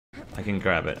I can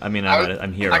grab it. I mean, I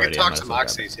I'm here I already. can talk to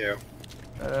Moxie too.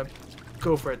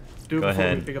 Go for it. Do it Go before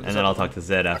ahead, we pick up and the then I'll second talk to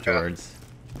Zed afterwards.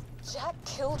 Jack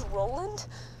killed Roland?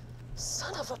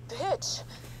 Son of a bitch.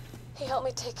 He helped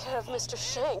me take care of Mr.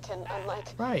 Shank, and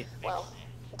unlike, Right. well,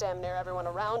 damn near everyone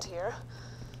around here,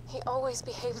 he always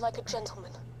behaved like a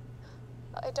gentleman.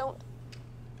 I don't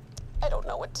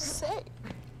know what to say.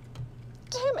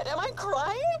 Damn it, am I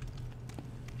crying?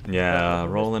 Yeah,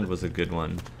 Roland was a good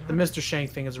one. The Mr.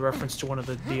 Shank thing is a reference to one of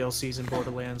the DLCs in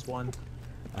Borderlands 1.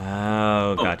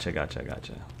 Oh, gotcha.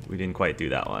 We didn't quite do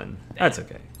that one. That's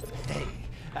okay.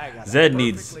 Zed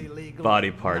needs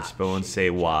body parts, but won't say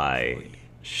why.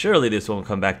 Surely this won't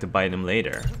come back to bite him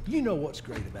later. You know what's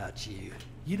great about you?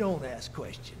 You don't ask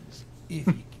questions. If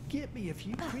you could get me a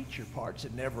few creature parts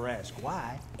and never ask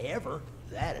why, ever,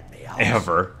 that'd be awesome.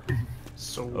 Ever.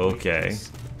 So Okay.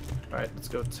 Alright, let's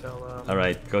go tell,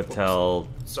 Alright, go tell...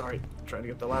 Sorry, trying to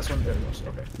get the last one. There it goes.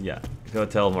 Okay. Yeah, go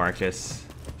tell Marcus.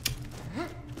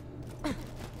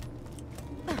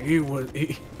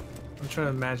 I'm trying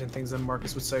to imagine things that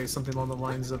Marcus would say, something along the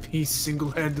lines of, he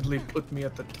single-handedly put me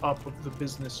at the top of the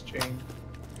business chain.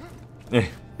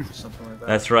 Something like that.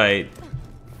 That's right.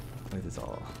 Look at this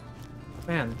all.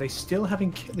 Man, they still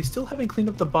haven't cleaned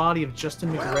up the body of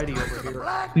Justin McReady over here.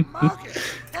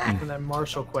 In that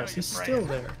Marshall quest, he's still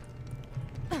there.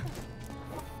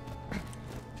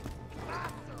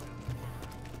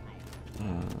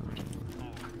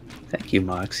 Thank you,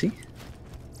 Moxie.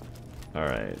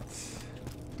 Alright.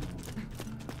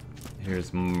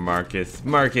 Here's Marcus.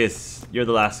 Marcus, you're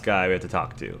the last guy we have to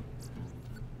talk to.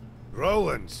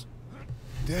 Roland's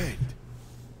dead.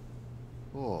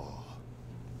 Oh.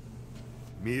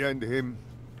 Me and him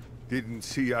didn't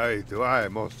see eye to eye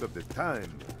most of the time.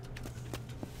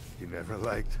 He never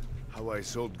liked how I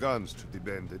sold guns to the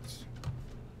bandits.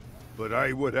 But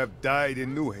I would have died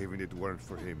in New Haven if it weren't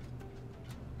for him.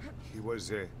 He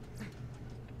was a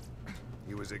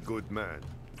good man.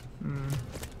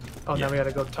 Oh, now we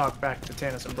gotta go talk back to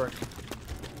Tannis and Brick.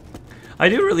 I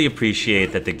do really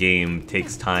appreciate that the game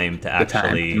takes time to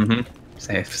actually...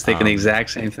 Thinking the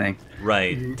exact same thing.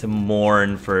 Right, to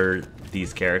mourn for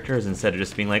these characters instead of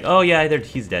just being like, oh yeah,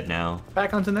 he's dead now.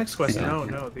 Back on to the next quest.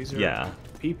 No, these are Yeah.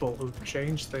 people who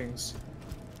change things.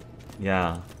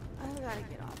 Yeah. I gotta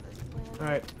get off this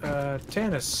planet. Alright,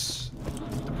 Tannis,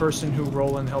 the person who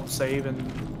Roland helped save and...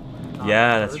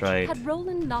 Yeah, that's right. Had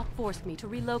Roland not forced me to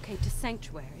relocate to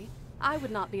Sanctuary, I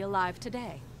would not be alive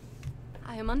today.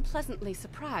 I am unpleasantly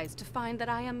surprised to find that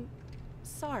I am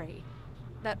sorry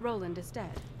that Roland is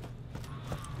dead.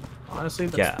 Honestly,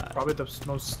 that's probably the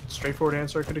most straightforward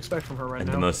answer I could expect from her right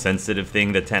now. And the most sensitive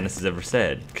thing that Tannis has ever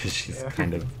said, because she's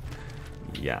kind of...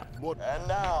 Yeah. And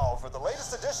now for the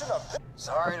latest edition of...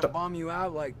 Sorry to bum you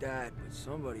out like that, but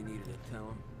somebody needed to tell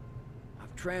him.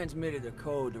 I've transmitted a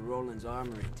code to Roland's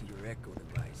armory to your Echo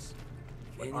device.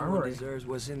 If anyone deserves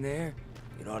what's in there,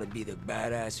 it ought to be the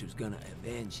badass who's gonna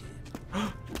avenge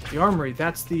it. The armory,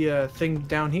 that's the thing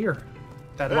down here.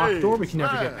 That locked door we can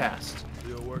never get past.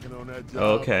 Still working on that job.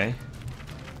 Oh, okay.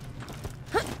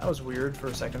 That was weird for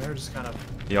a second there, just kind of...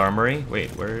 The armory? Wait,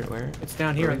 where? It's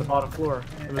down here on the bottom floor.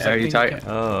 It was Are you talking?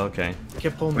 Oh, okay.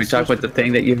 Kept pulling We talked about the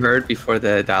thing that you heard before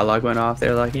the dialogue went off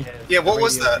there, Lucky? Yeah, what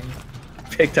was that?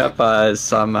 Picked up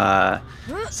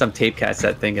some tape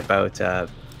cassette thing about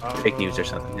fake news or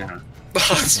something. I don't know.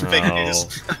 It's fake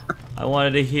news. I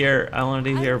wanted to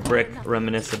hear Brick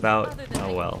reminisce about...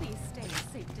 Oh well.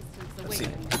 Let's see.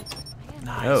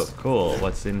 Nice. Oh, cool.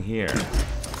 What's in here?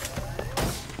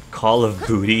 Call of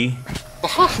Booty.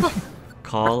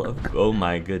 Call of... Oh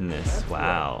my goodness.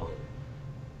 Wow.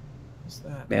 What's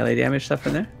that? Melee damage stuff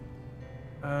in there?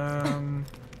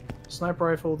 Sniper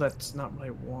rifle, that's not what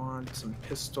I want. Some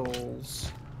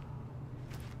pistols.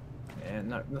 And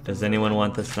nothing. Does anyone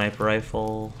want the sniper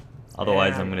rifle?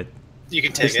 Otherwise, I'm gonna... You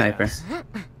can take it. Sniper.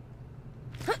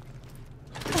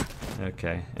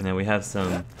 Okay, and then we have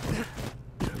some...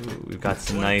 Ooh, we've got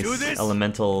some nice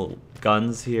elemental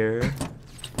guns here.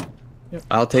 Yep.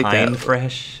 I'll take Pine that.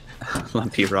 Fresh.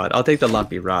 Lumpy rod. I'll take the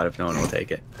lumpy rod if no one will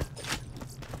take it.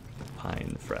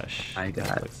 Pine Fresh. I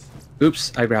got...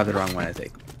 Oops, I grabbed the wrong one, I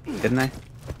think. Didn't I?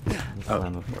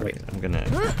 Oh, wait. I'm gonna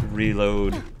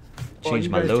reload. Change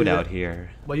my loadout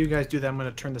here. While you guys do that, I'm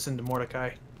gonna turn this into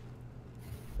Mordecai.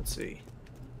 Let's see.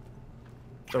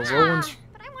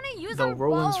 Though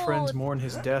Roland's friends mourn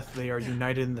his death, they are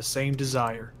united in the same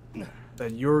desire.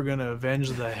 That you're gonna avenge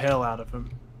the hell out of him.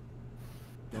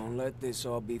 Don't let this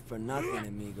all be for nothing,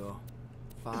 amigo.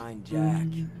 Find Jack.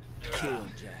 Kill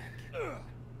Jack.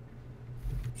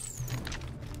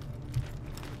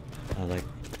 I like...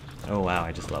 Oh wow,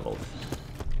 I just leveled.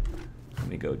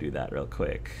 me go do that real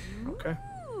quick. Okay.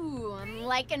 Ooh, I'm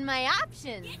liking my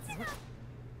options.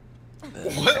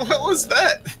 What was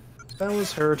that? That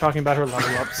was her talking about her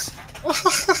level ups.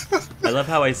 I love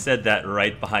how I said that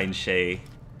right behind Shay.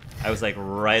 I was like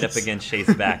right up against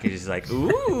Shay's back, and she's like,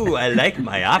 "Ooh, I like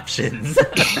my options."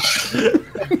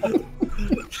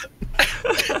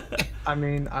 I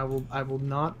mean, I will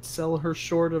not sell her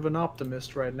short of an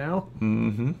optimist right now.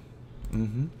 Mm-hmm.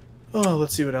 Mm-hmm. Oh,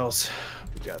 let's see what else.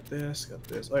 We got this,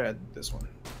 Oh yeah, this one.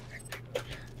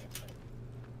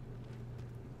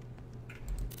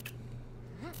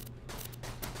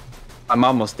 I'm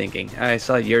almost dinging. I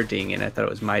saw your ding and I thought it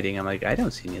was my ding. I'm like, I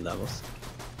don't see any levels.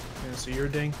 Yeah, so your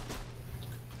ding.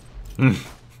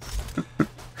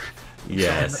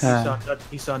 Yes.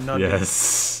 He saw none.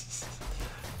 Yes.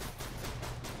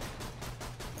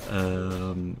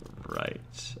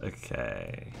 Right.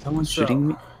 Okay. Someone's shooting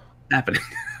me. Happening.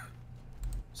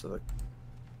 So the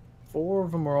 4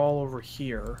 of them are all over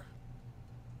here.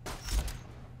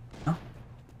 That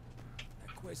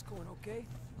quest going okay?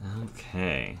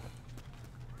 Okay.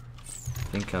 I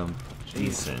think I'm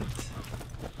decent.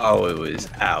 Oh, it was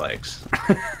Alex.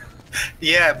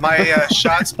 Yeah, my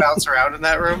shots bounce around in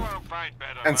that room,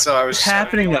 and so I was What's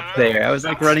happening up there? I was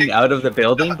like running out of the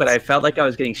building, but I felt like I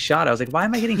was getting shot. I was like, why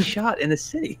am I getting shot in the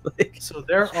city? Like, so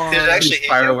there are Did it actually hit you?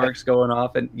 fireworks going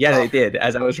off, and yeah, they did.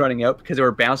 As I was running out, because they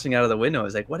were bouncing out of the window, I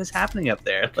was like, what is happening up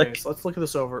there? Okay, Like, so let's look at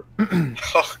this over.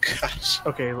 Oh gosh.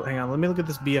 Okay, hang on. Let me look at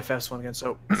this BFS one again.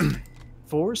 So,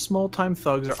 4 small-time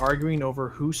thugs are arguing over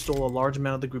who stole a large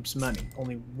amount of the group's money.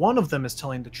 Only one of them is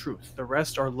telling the truth. The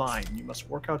rest are lying. You must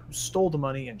work out who stole the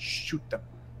money and shoot them.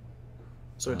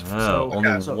 So,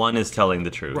 Only one is telling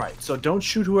the truth. Right. So don't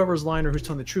shoot whoever's lying or who's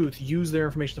telling the truth. Use their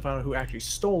information to find out who actually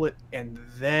stole it, and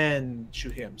then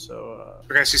shoot him. So.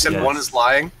 Okay, so you said one is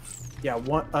lying. Yeah.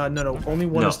 One. No. Only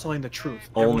one is telling the truth.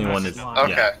 Only Everyone one else is.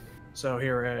 lying. Okay. So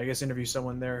here, I guess interview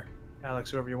someone there,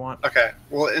 Alex, whoever you want. Okay,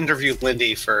 we'll interview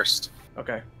Lindy first.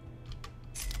 Okay.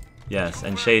 Yes,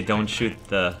 and Shay, don't shoot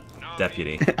the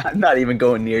deputy. I'm not even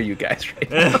going near you guys right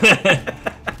now.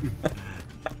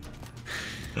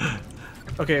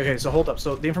 Okay, so hold up.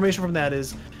 So the information from that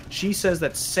is, she says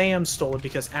that Sam stole it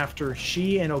because after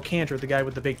she and O'Cantor, the guy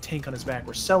with the big tank on his back,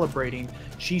 were celebrating,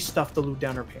 she stuffed the loot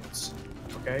down her pants.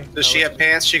 Okay? Does she have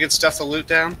pants she could stuff the loot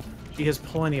down? She has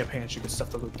plenty of pants she could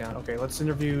stuff the loot down. Okay, let's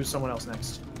interview someone else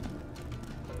next.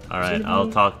 Alright, I'll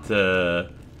talk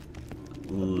to...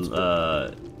 We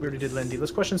already did Lindy.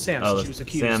 Let's question Sam, since she was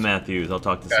accused. Sam Matthews. I'll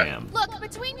talk to Sam. Look,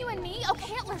 between you and me,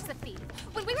 O'Cantler's the thief.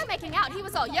 When we were making out, he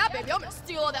was all, yeah, baby, I'm gonna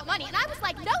steal all that money. And I was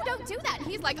like, no, don't do that. And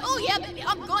he's like, oh, yeah, baby,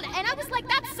 I'm gonna. And I was like,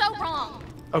 that's so wrong.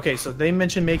 Okay, so they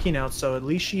mentioned making out, so at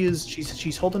least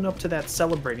she's holding up to that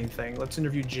celebrating thing. Let's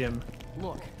interview Jim.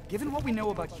 Look, given what we know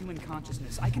about human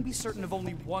consciousness, I can be certain of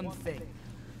only one thing.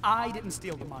 I didn't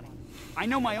steal the money. I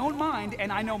know my own mind,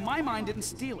 and I know my mind didn't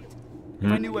steal it.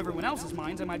 If I knew everyone else's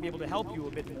minds, I might be able to help you a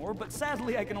bit more, but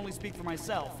sadly I can only speak for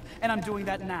myself, and I'm doing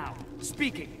that now.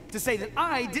 Speaking, to say that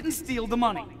I didn't steal the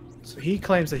money. So he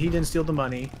claims that he didn't steal the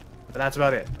money, but that's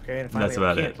about it, okay? And finally, That's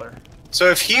about it. Cantler.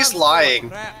 So if he's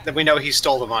lying, then we know he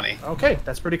stole the money. Okay,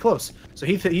 that's pretty close. So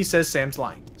he says Sam's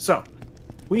lying. So,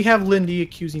 we have Lindy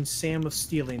accusing Sam of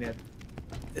stealing it,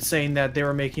 saying that they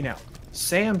were making out.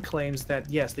 Sam claims that,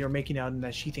 yes, they were making out and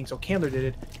that she thinks O'Candler did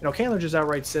it, and O'Candler just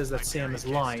outright says that Sam is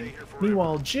lying.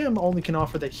 Meanwhile, Jim only can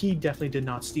offer that he definitely did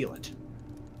not steal it.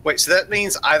 Wait, so that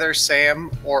means either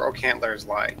Sam or O'Cantler is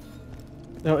lying?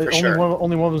 No,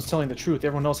 only one of them is telling the truth.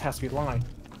 Everyone else has to be lying.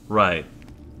 Right.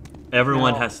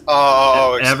 Everyone has...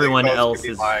 Oh, everyone else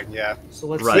is... lying, yeah. So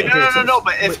let's right. No,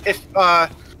 but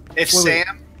if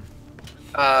Sam...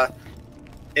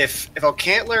 If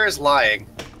O'Cantler is lying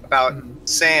about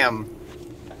Sam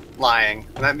lying,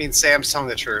 and that means Sam's telling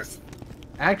the truth.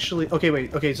 Actually,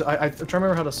 okay, so I'm trying to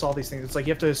remember how to solve these things. It's like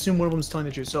you have to assume one of them's telling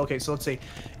the truth. So, okay, so let's say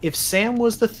if Sam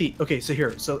was the thief. Okay, so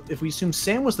here, so if we assume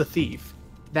Sam was the thief,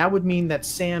 that would mean that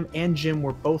Sam and Jim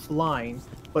were both lying,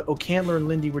 but O'Cantler and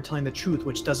Lindy were telling the truth,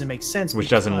 which doesn't make sense. Which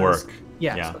doesn't work.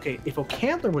 Yes, yeah. Okay, if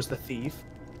O'Cantler was the thief,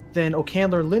 then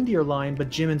O'Cantler and Lindy are lying, but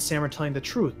Jim and Sam are telling the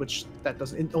truth, which that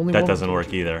doesn't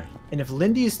work either. And if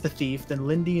Lindy is the thief, then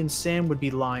Lindy and Sam would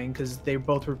be lying because they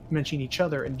both were mentioning each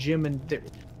other, and Jim and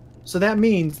so that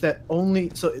means that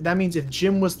if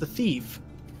Jim was the thief,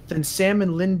 then Sam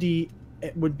and Lindy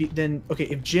would be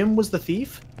if Jim was the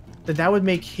thief, then that would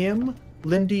make him,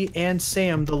 Lindy, and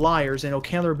Sam the liars, and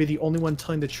O'Cantler would be the only one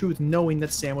telling the truth, knowing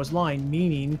that Sam was lying,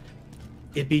 meaning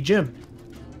it'd be Jim.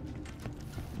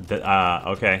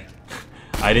 Okay.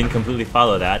 I didn't completely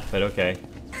follow that, but okay.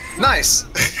 Nice!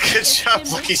 Good job,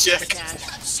 Lucky Jack.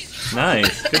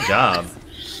 Nice. Good job.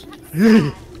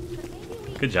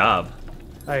 Good job.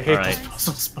 I hate Alright. those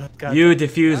puzzles, but God. You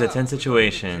defuse a tense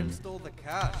situation.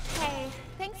 Hey,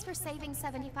 thanks for saving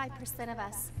 75% of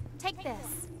us. Take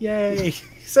this. Yay!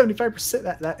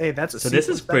 75%. Hey, that's a So this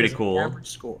is C+. That pretty an cool. average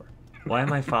score. Why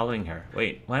am I following her?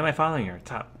 Wait, why am I following her?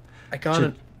 Top. I got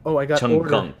an. Oh, I got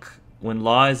order. Chungunk. When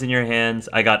law is in your hands,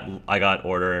 I got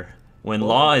order. When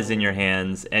law is in your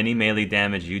hands, any melee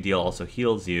damage you deal also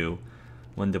heals you.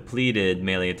 When depleted,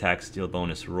 melee attacks deal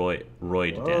bonus roid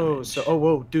damage. So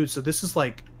whoa, dude. So this is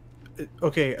like,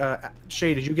 okay.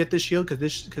 Shay, did you get this shield?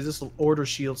 Because this order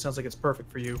shield sounds like it's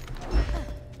perfect for you.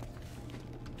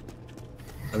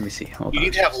 Let me see. Hold You on.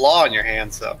 need to have law in your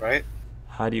hands, though, right?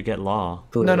 How do you get law?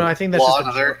 No, I think that's Law just.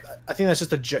 another- I think that's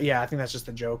just a. Yeah, I think that's just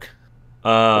a joke.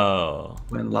 Oh.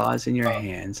 When law is in your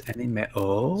hands, any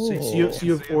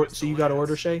So you got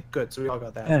order, Shay? Good. So we all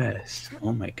got that. Yes.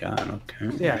 Oh my god. Okay.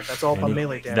 Yeah, that's all about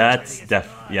melee damage. That's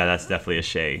definitely a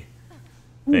Shay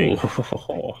thing.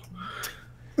 Ooh.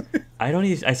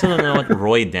 I still don't know what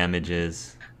roid damage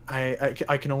is.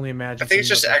 I can only imagine. I think it's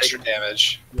just seeing what extra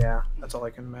damage. Yeah, that's all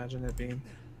I can imagine it being.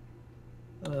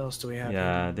 What else do we have?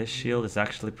 Yeah, here? this shield is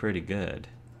actually pretty good.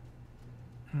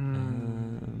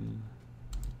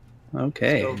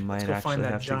 Okay. So Might let's go find actually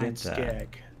that have to get giant that.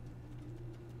 skag.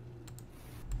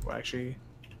 Well, actually,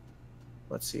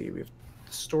 let's see. We have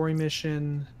the story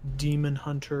mission, Demon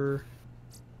Hunter,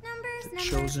 the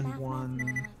Chosen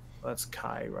One. That's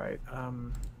Kai, right?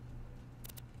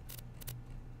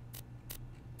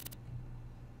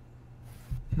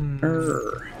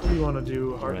 What do you want to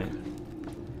do, Hark? Right.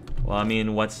 Well, I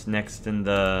mean, what's next in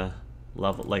the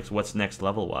level? Like, what's next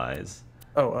level wise?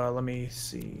 Oh, let me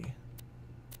see.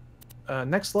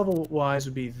 Next level wise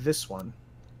would be this one.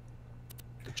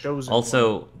 The Chosen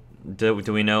Also, do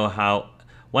we know how?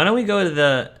 Why don't we go to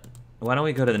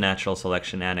the natural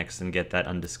selection annex and get that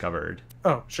undiscovered?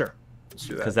 Oh, sure. Let's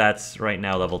do that. Because that's right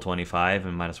now level 25,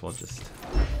 and might as well just.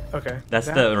 Okay. That's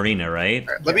the arena, right?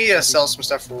 All right, let me sell some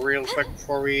stuff real quick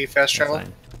before we fast travel. That's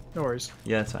fine. No worries.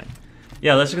 Yeah, that's fine.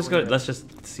 Yeah, let's just go. Let's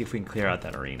just see if we can clear out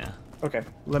that arena. Okay.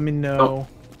 Let me know.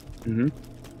 Mm-hmm.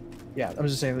 Yeah, I'm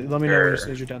just saying. Let me know as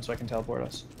soon as you're done, so I can teleport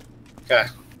us. Okay.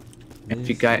 If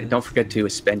you guys don't forget to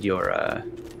spend your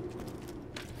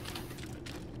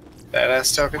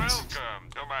Badass tokens. Welcome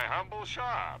to my humble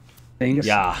shop. things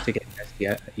Yeah. to get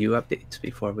SDU updates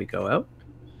before we go out.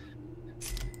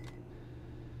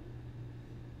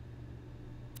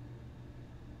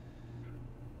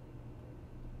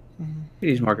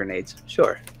 Use more grenades,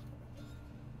 sure.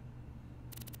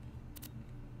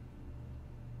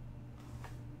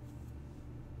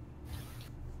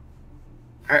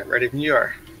 All right, ready when you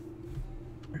are.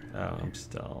 Oh, I'm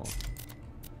still.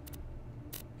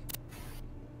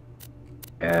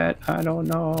 I don't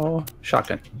know.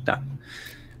 Shotgun, done.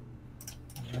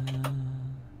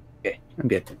 Okay, I'm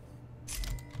good.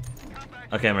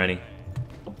 Okay, I'm ready.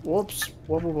 Whoops.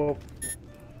 Whoa.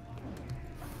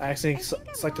 I accidentally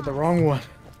selected the wrong one.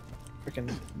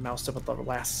 Freaking moused up at the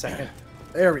last second.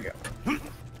 There we go.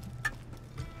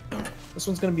 This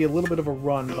one's going to be a little bit of a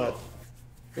run, but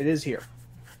it is here.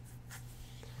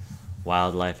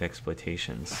 Wildlife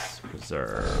exploitations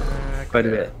reserve. Quite a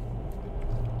bit.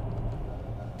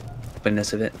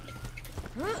 Openness of it.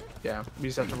 Yeah, we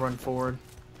just have to run forward.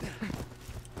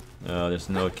 Oh, there's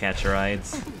no catcher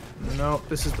rides. Nope,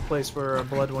 this is the place where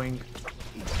Bloodwing.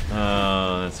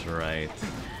 Oh, that's right.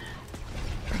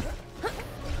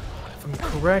 If I'm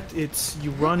correct, it's you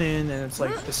run in and it's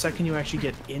like the second you actually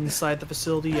get inside the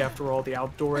facility after all the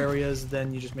outdoor areas,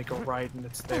 then you just make a right and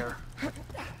it's there.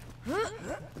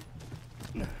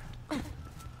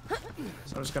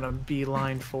 So I'm just gonna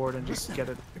beeline forward and just get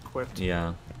it equipped.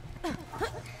 Yeah.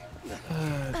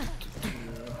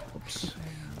 Oops.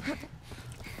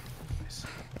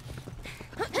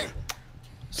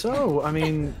 So, I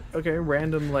mean, okay,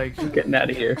 random like Getting out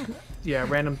of here. Yeah,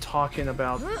 random talking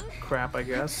about crap, I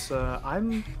guess.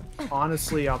 I'm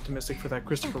honestly optimistic for that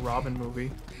Christopher Robin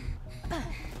movie.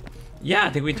 Yeah, I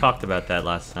think we talked about that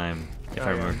last time, if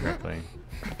I remember yeah. correctly.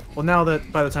 Well, now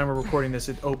that by the time we're recording this,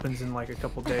 it opens in like a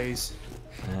couple days.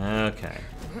 Okay.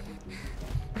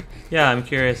 Yeah, I'm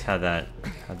curious how that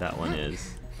one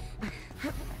is.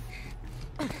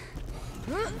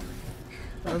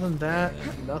 Other than that,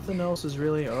 nothing else is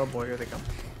really. Oh boy, here they come.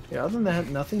 Yeah, other than that,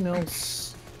 nothing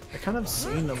else. I kind of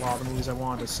seen a lot of the movies I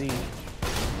wanted to see.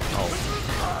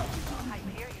 Oh.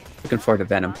 Looking forward to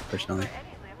Venom, personally.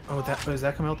 Oh, does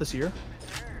that come out this year?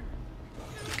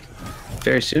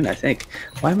 Very soon, I think.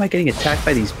 Why am I getting attacked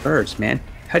by these birds, man?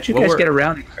 How'd you guys get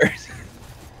around these birds?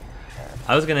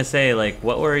 I was gonna say, like,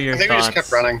 what were your I think thoughts? we just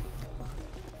kept running.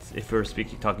 If we're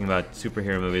talking about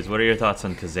superhero movies, what are your thoughts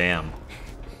on Kazam?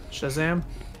 Shazam?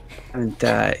 And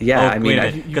yeah, I mean,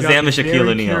 Kazam is Shaquille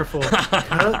O'Neal.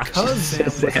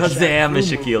 Kazam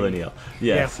is Shaquille O'Neal.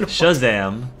 Yes,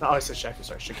 Shazam. Oh, I said Shaq.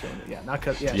 Sorry, Shaquille O'Neal. Yeah, not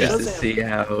Kazam. Yeah, just to see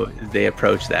how they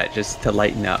approach that, just to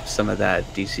lighten up some of that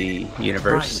DC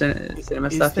universe cinema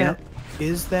stuff.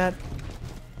 Is that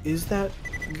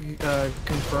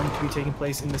confirmed to be taking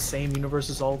place in the same universe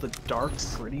as all the dark,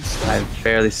 gritty stuff? I'm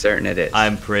fairly certain it is.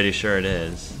 I'm pretty sure it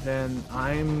is. Then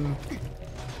I'm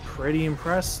pretty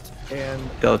impressed, and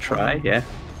they'll try. Yeah.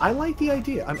 I like the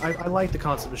idea. I like the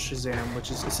concept of Shazam,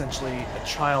 which is essentially a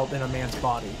child in a man's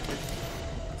body.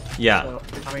 Yeah. So,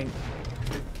 I mean,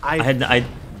 I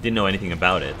didn't know anything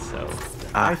about it, so.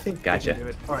 I think gotcha. Do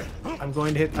it. All right, I'm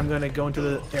going to go into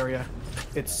the area.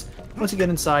 It's once you get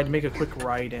inside, make a quick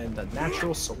right in the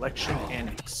Natural Selection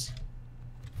Annex,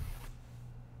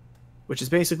 which is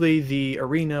basically the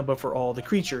arena, but for all the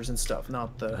creatures and stuff,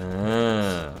 not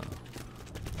the.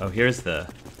 Oh, here's the.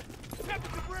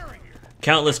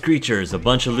 Countless creatures, a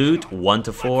bunch of loot, 1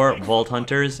 to 4, vault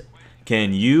hunters.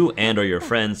 Can you and/or your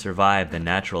friends survive the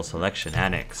Natural Selection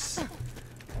Annex?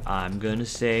 I'm gonna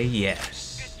say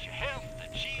yes.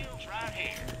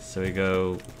 So we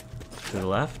go to the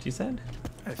left, you said?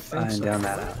 I think so. Down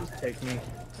that alley. Take me.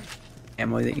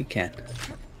 Ammo that you can.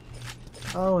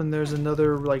 Oh, and there's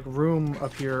another like room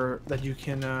up here that you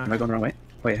can. Am I going the wrong way?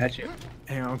 Wait, how'd you?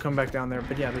 Hang on, I'll come back down there.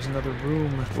 But yeah, there's another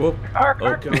room. Whoop.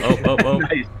 Oh.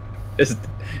 Nice.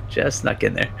 Just snuck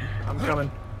in there. I'm coming.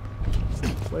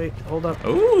 Wait, hold up.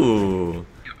 Ooh.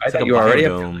 I thought you were already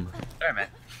up. Sorry, man.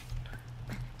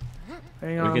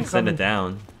 Hang on. We can send it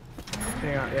down.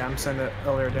 Hang on. Yeah, I'm sending it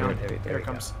earlier down. There it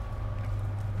comes.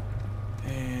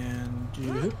 And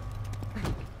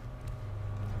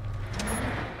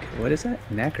what is that?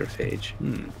 Necrophage.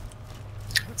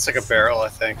 It's like a barrel, I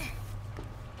think.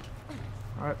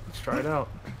 Alright, let's try it out.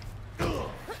 I'm All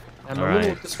a little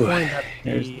right. disappointed that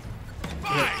the.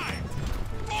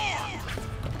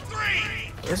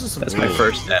 This is some. That's my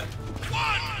first step.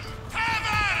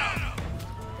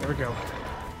 There we go.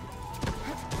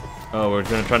 Oh, we're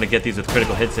gonna try to get these with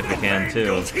critical hits if we can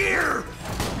too.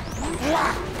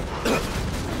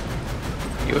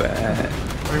 You I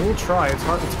mean, we'll try. It's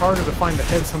hard. It's harder to find the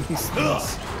heads on these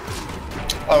things.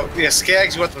 Oh yeah,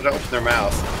 Skags, you want them to open their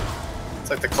mouth. It's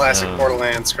like the classic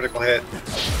Borderlands critical hit.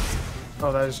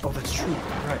 Oh, that is. Oh, that's true.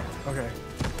 Right. Okay.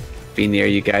 Be near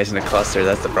you guys in a cluster.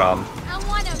 That's the problem. I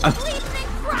want to sleep and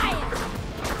cry.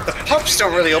 The pups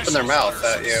don't really open their mouth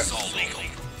at you.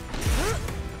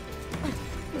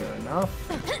 Fair enough.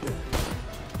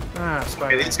 Ah,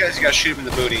 spider. Okay, these guys, you gotta shoot them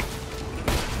in the booty.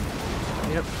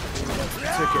 Yep.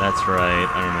 That's right.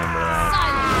 I remember that.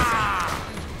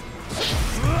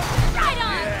 Right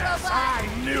on, robot. I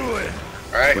knew it.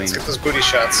 All right, let's get those booty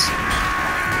shots.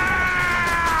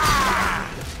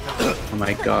 Oh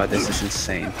my god, this is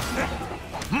insane.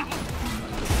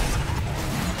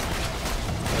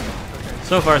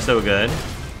 So far, so good.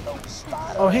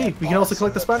 Oh, hey, we can also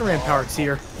collect the Spider-Man parts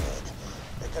here.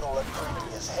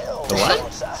 The what?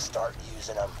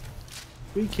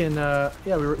 We can,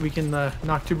 yeah, we can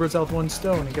knock 2 birds out with 1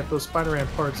 stone and get those Spider-Man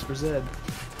parts for Zed.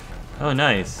 Oh,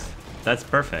 nice. That's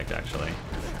perfect, actually.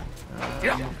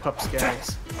 Pup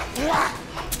Skags.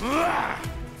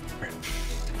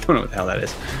 Don't know what the hell that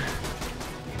is.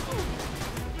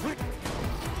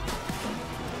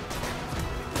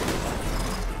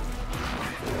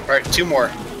 All right, 2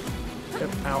 more. Yep.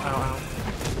 Ow, ow, ow.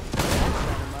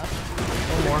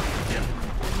 1 more.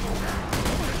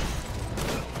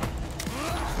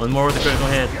 1 more with a critical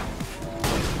hit.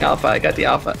 Alpha, I got the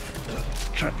alpha.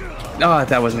 No,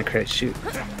 that wasn't a crit. Shoot.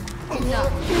 No, I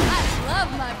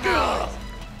love my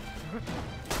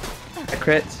boys. A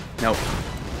crit? Nope.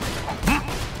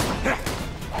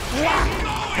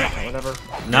 Whatever.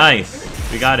 Nice.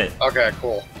 We got it. Okay,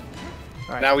 cool.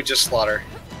 All right. Now we just slaughter.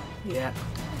 Yeah.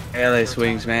 LA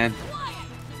swings, man.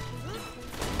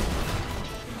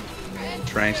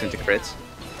 Ranks into crits.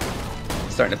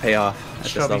 Starting to pay off at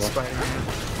this Chubby level. Spider-Man.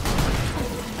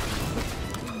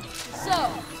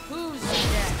 So, who's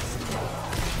next?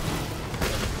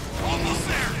 Almost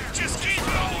there. Just keep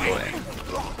going.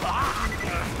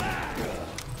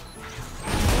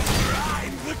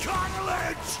 The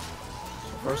cartilage.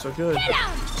 So far, so good. Get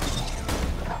out!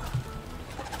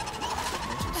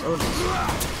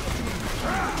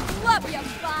 Love you,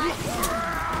 bud.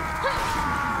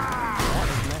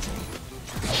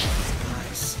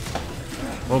 Nice.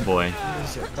 Oh boy. Where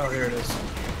is it? Oh, here it is.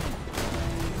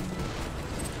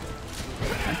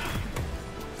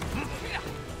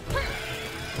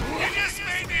 You just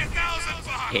made me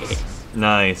 $1,000.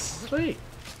 Nice. Sweet.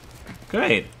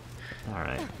 Great. All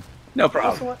right. No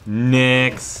problem.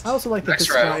 Next. I also like that Next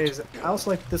this guy round. is. I also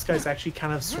like that this guy's actually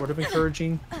kind of sort of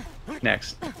encouraging.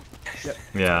 Next. Yep.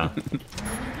 Yeah.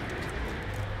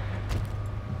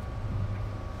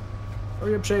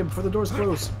 Hurry up, Shay, before the doors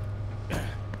close.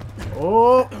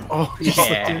 Oh, he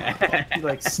slipped in. He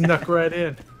like snuck right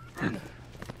in.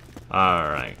 All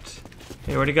right.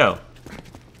 Hey, where'd he go?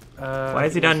 Why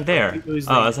is he down there? Oh,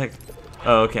 I was like,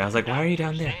 oh, okay. I was like, why are you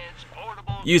down there?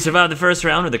 You survived the first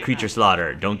round of the creature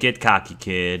slaughter. Don't get cocky,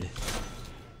 kid.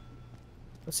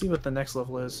 Let's see what the next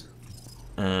level is.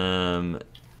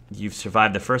 You've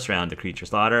survived the first round of the creature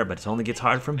slaughter, but it only gets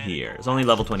hard from here. It's only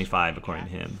level 25 according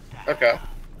to him. Okay.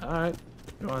 All right.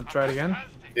 You want to try it again?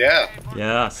 Yeah.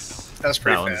 Yes. That was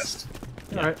pretty one's- fast.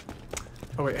 Yeah. All right.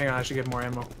 Oh wait, hang on. I should get more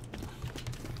ammo.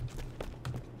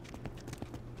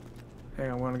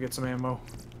 Hang on, I want to get some ammo.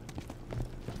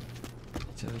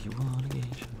 So you wanna get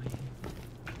your way.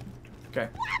 Okay.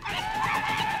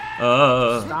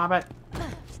 Oh. Stop it.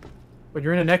 When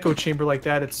you're in an echo chamber like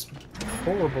that, it's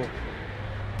horrible.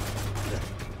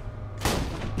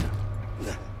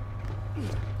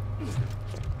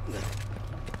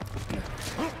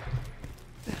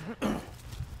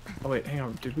 Oh wait, hang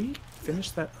on. Did we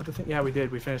finish that other thing? Yeah, we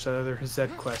did. We finished that other Z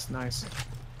quest. Nice.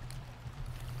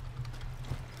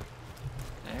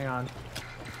 Hang on.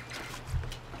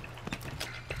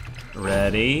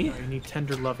 Ready? Oh, you need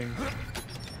tender loving.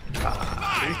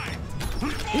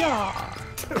 Yeah.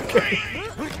 Okay.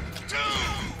 3,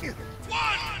 2, 1,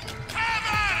 have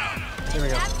at 'em! There we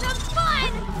go. Have some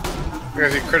fun! We're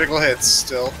gonna do critical hits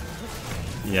still.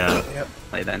 Yeah. Yep.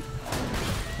 Play then.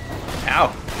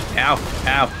 Ow! Ow!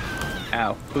 Ow!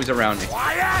 Ow! Who's around me?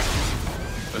 Quiet!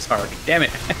 It was hard. Damn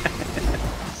it!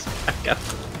 Back up.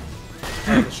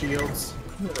 The shields.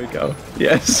 There we go.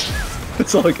 Yes.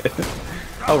 It's all good.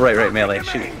 Oh, right, melee.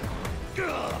 Shoot.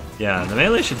 Yeah, the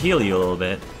melee should heal you a little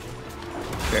bit,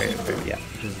 Very, yeah.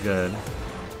 which is good.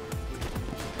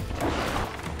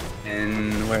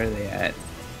 And where are they at?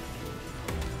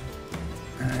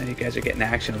 You guys are getting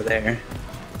action over there.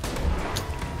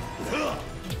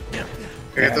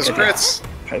 Get those crits.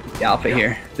 Try to get the alpha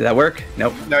here. Did that work?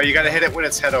 Nope. No, you gotta hit it when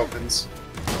its head opens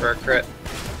for a crit.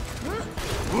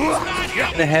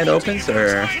 The head opens,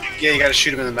 or Yeah, you gotta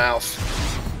shoot him in the mouth.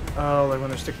 Oh, like when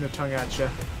they're sticking their tongue at you.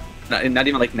 not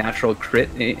even like natural crit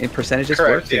in percentages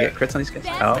Correct, work to yeah. get crits on these guys?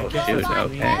 Oh shoot!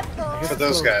 Okay. For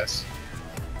those guys.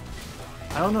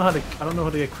 I don't know how to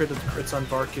get crits on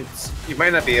bar kids. You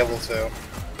might not be able to.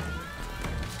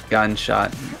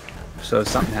 Gunshot. So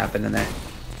something happened in there.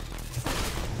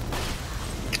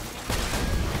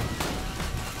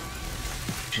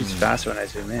 Shoots faster when I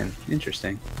zoom in.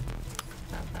 Interesting.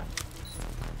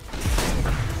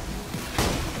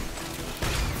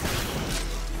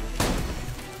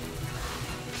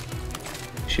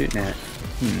 Shooting at.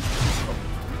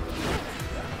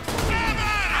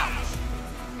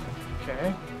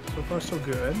 Okay, so far so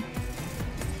good.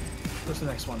 Where's the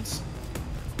next ones?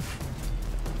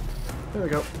 There we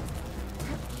go.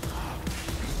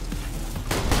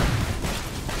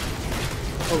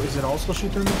 Oh, is it also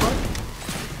shoot them in the butt?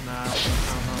 Nah, I don't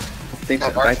know. I think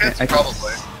so. Bar I kids? can-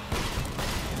 Probably.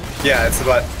 Yeah, it's the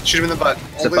butt. Shoot him in the butt.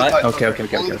 It's the butt? Okay.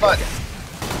 Only the butt.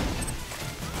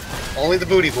 Only the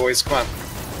booty, boys. Come on.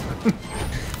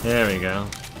 There we go.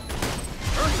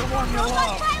 Hurt the one you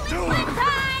love! Do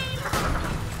it!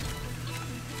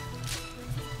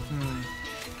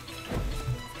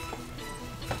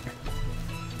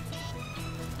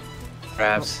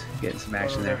 Perhaps getting some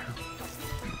action there.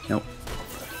 Nope.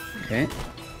 Okay.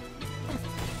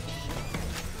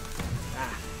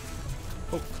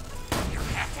 You're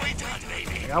halfway done,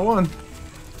 baby. I got one.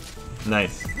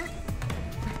 Nice.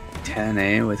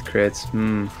 10A with crits.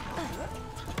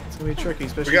 It's gonna be tricky,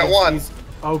 especially. We got against one. these-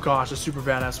 Oh gosh, a super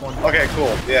badass one. Okay,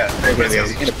 cool. Yeah. Okay, we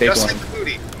get a big Just one. hit the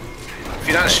booty. If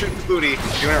you're not shooting the booty, you're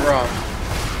doing it wrong.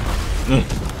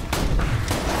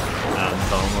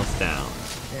 That's almost down.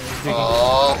 Yeah, he's digging.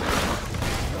 Oh.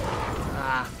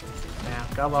 Ah. Yeah,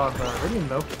 got a lot of iridium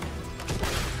though.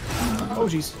 Oh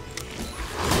jeez.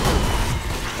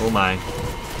 Oh my.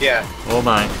 Yeah. Oh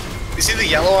my. You see the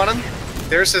yellow on him?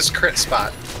 There's his crit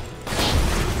spot.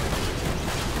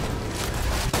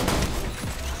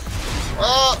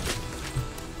 Oh!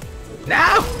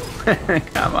 No!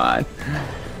 Come on.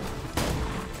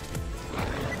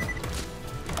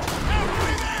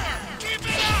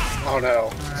 Oh no.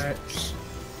 Alright.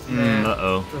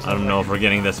 Uh-oh. I don't know if we're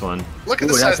getting this one. Look at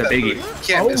Ooh, the size that's of a that biggie. booty. You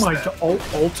can't Oh miss my that. god,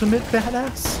 ultimate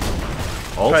badass?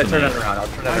 Try to turn Ultimate. that around. I'll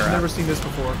turn that I've around. never seen this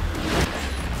before.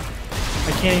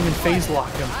 I can't even phase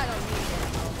lock him.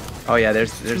 Oh yeah,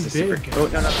 there's too the super. big. Oh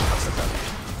no.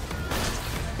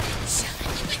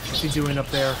 What's he doing up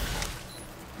there?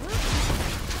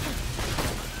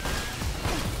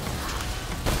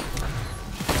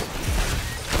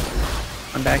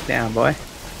 I'm back down, boy.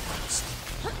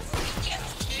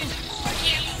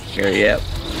 Here, yep.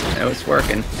 No, it's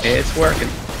working. It's working.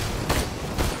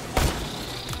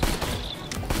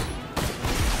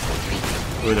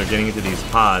 Ooh, they're getting into these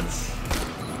pods.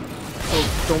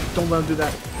 Oh, don't let him do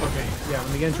that. Okay, yeah,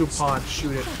 when they get into a pod,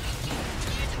 shoot it.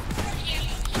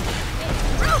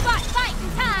 Robot fighting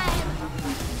time!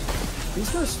 He's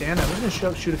gonna stand up. I'm gonna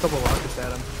shoot a couple rockets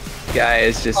at him. Guy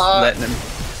is just letting him.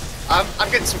 I'm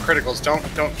getting some criticals.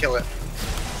 Don't kill it.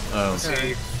 Oh.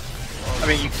 See, I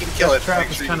mean, you can kill it. Trap Make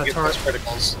is sure you kinda get those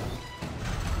criticals.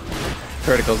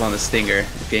 Criticals on the stinger.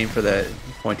 Game for the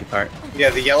pointy part. Yeah,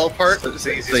 the yellow part is the So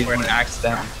easiest you way can to. axe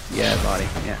them. Yeah, body.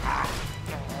 Yeah.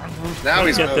 Now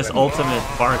he's get moving. this ultimate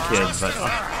bar kid, but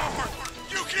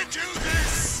You can do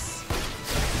this!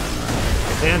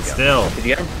 stand still. Did you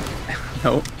get him?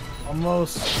 Nope.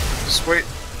 Almost. Sweet.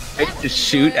 Just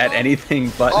shoot at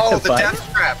anything but Oh, the the button.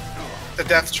 death trap. The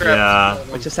death trap. Yeah.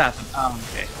 What just happened? Oh,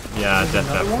 okay. Yeah, There's death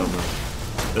trap another killed him.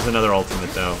 There's another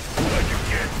ultimate though.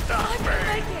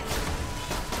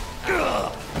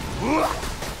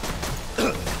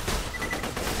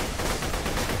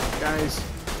 Guys.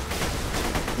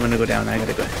 I'm gonna go down. I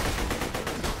gotta go.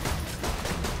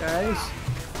 Guys.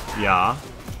 Yeah.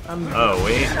 I'm Oh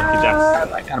wait, I got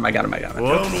him. I got him. I got him.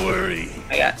 Whoops. Don't worry.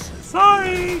 I got.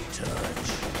 Sorry.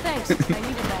 Thanks, I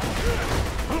needed that.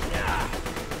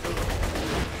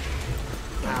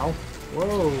 Ow.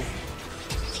 Whoa.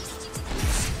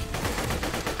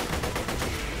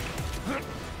 I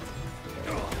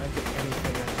get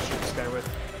anything I can shoot this guy with.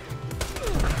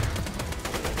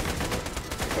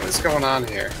 What is going on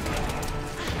here?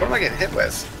 What am I getting hit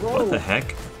with? Whoa. What the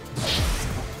heck?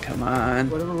 Come on.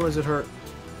 Whatever was it hurt.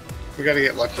 We gotta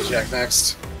get Lucky Jack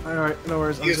next. Alright, no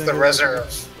worries. Use the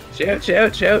reserve. Shoot.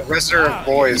 The reserve,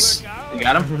 boys. You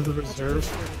got him? The reserve.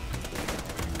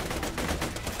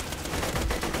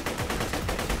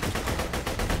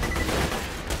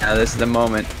 Now this is the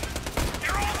moment.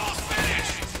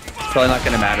 Probably not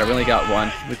gonna matter. We only got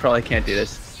one. We probably can't do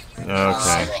this. Okay.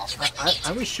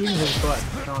 I was shooting his butt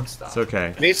nonstop. It's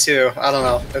okay. Me too. I don't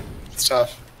know. It's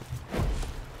tough.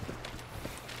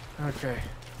 Okay.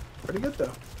 Pretty good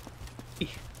though.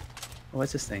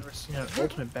 What's this thing? Never seen an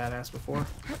ultimate badass before.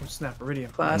 Oh, snap,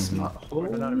 Iridium. Plasma. Or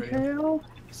not Holy Iridium. hell.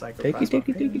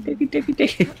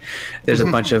 Psychoplasma. There's a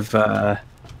bunch of Oh,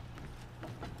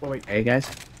 wait. hey guys.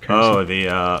 Oh, the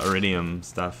iridium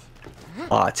stuff.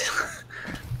 Hot.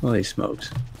 Holy smokes.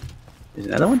 There's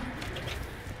another one?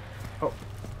 Oh.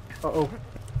 Uh-oh.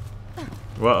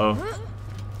 Whoa.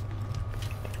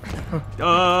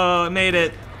 Oh, I made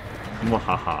it.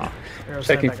 Mwahaha. Arrow, stand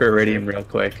Checking back for up. iridium real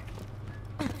quick.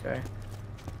 Okay.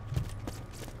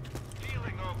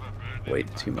 Wait,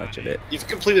 too much of it. You've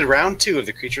completed round 2 of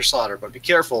the creature slaughter, but be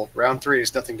careful. Round 3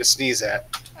 is nothing to sneeze at.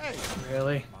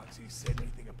 Really? Moxie said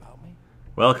anything about me?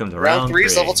 Welcome to Round round 3 3.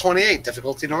 is level 28,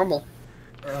 difficulty normal.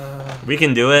 We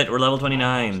can do it. We're level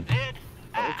 29.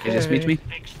 You just beat me?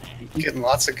 Getting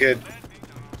lots of good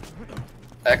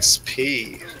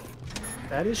XP.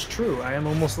 That is true. I am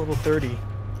almost level 30.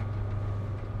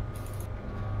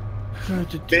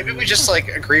 Maybe we just like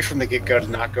agree from the get-go to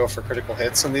not go for critical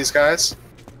hits on these guys,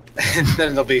 and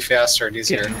then they'll be faster and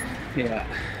easier. Yeah.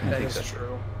 That is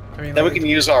true. I mean, Then we like- can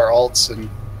use our ults and...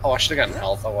 Oh, I should have gotten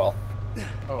health. Oh well.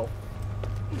 Oh.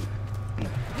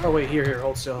 Oh wait, here,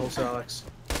 hold still, Alex.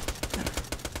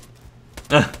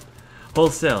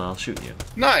 Hold still, I'll shoot you.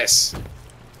 Nice.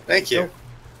 Thank you.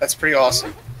 That's pretty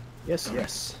awesome. Yes,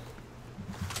 yes.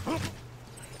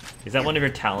 Is that one of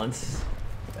your talents?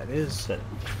 That is.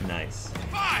 Nice.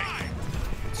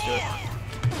 Let's do it.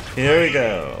 Here we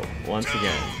go. Once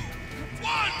again.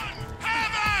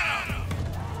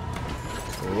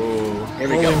 Ooh. Here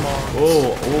we go.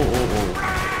 Oh.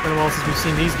 It's been a while since we've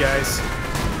seen these guys.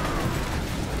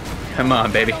 Come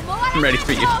on, baby. I'm ready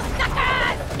for you.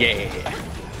 Yeah.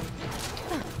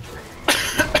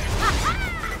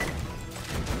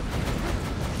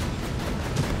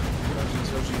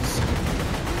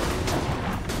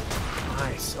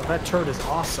 Nice. Oh, that turret is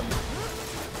awesome.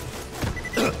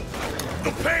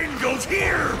 The pain goes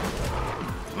here!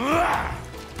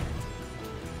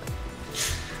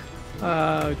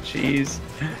 Oh, jeez.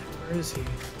 Where is he?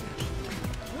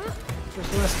 Where's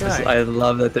the last guy? I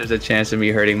love that there's a chance of me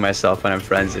hurting myself when I'm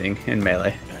frenzying in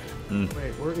melee. Wait,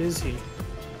 where is he?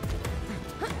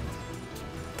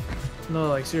 No,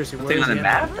 like seriously, where Thing is on he? the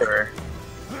map, or?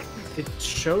 It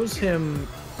shows him